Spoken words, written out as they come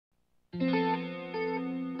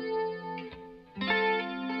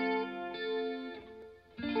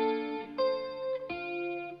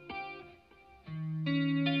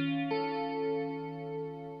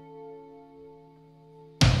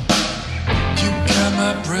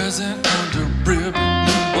present under ribbon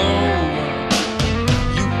and bow.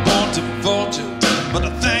 You want to vulture, but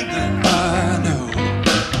I think that I know.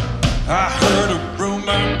 I heard a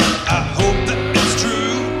rumor, I hope that it's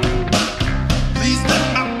true. Please let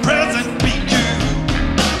my present be you.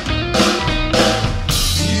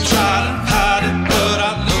 You try to hide it, but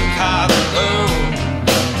I look high and low.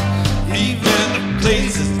 Even the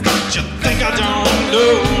places that you think I don't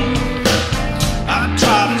know. I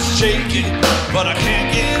try to shake it, but I can't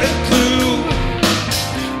get a clue.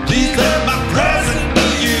 Please let my present be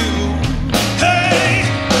you. Hey!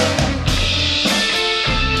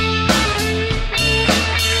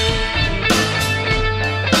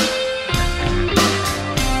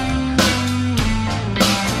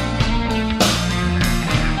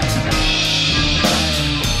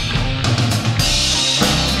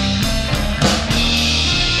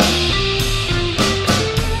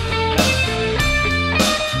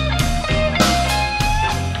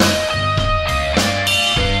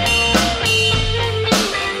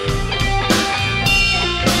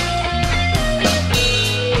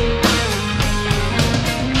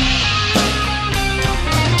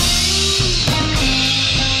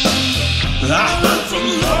 I heard from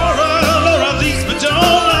Laura leaks but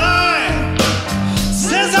don't lie.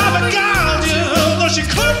 Says I beguiled you, though she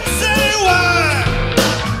couldn't say why.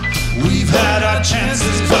 We've had our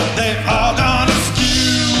chances, but they've all gone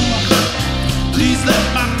askew. Please let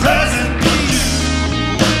my present be you.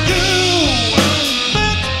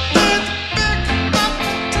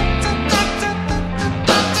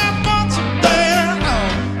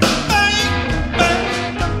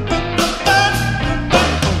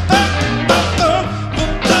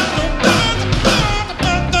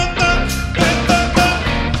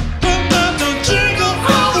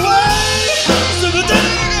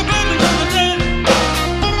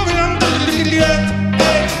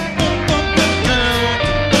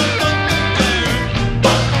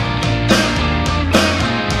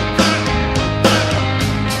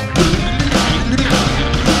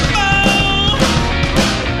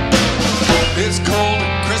 It's cold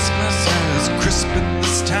at Christmas and it's crisp in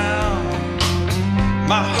this town.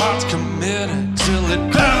 My heart's committed till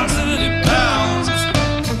it pounds and it pounds.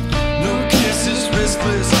 No kiss is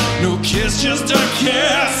riskless, no kiss, just a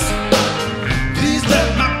kiss. Please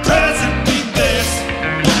let my present be this.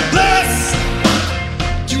 Bless!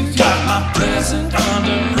 You got my present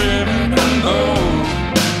under ribbon and bow.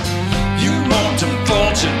 You want to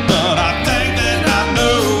vulture, but I think that I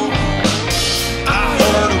know. I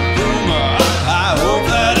heard a rumor, I hope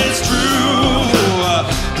that it's true.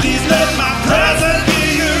 Please let my present be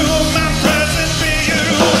you, my present be you.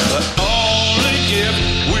 The only gift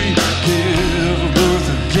we give worth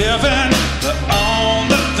giving, the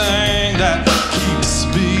only thing that keeps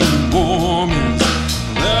me warm is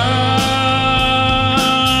love,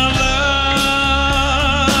 love,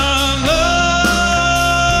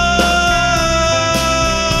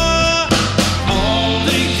 love.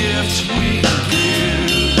 Only gift we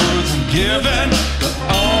give worth giving, the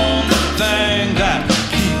only thing that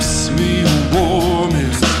keeps me warm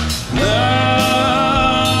is love,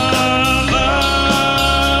 love,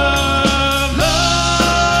 love.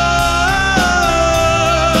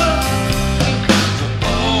 The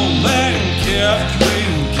only gift we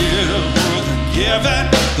give worth giving,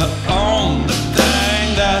 the only thing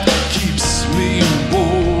that keeps me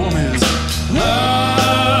warm is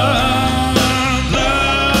love,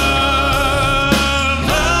 love, love,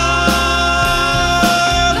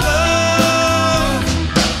 love.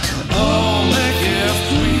 The only gift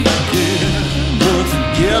we give worth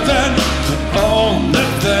giving, the only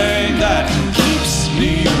thing that keeps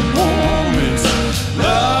me warm is love,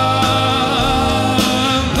 love,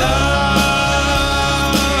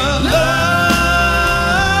 love.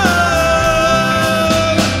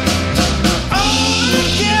 The only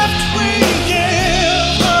gift we give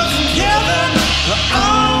worth giving, the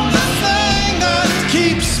only thing that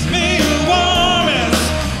keeps me warm is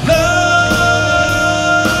love,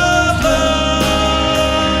 love,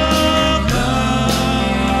 love.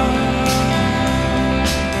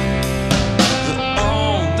 The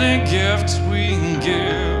only gift we can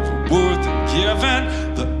give worth giving,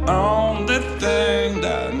 the only thing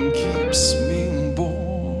that keeps me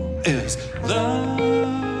warm is love,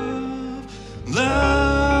 love,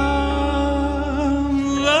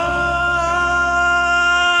 love.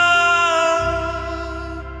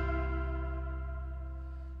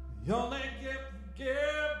 The only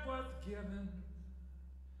gift worth giving,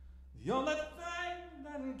 the only thing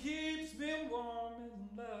that keeps me warm.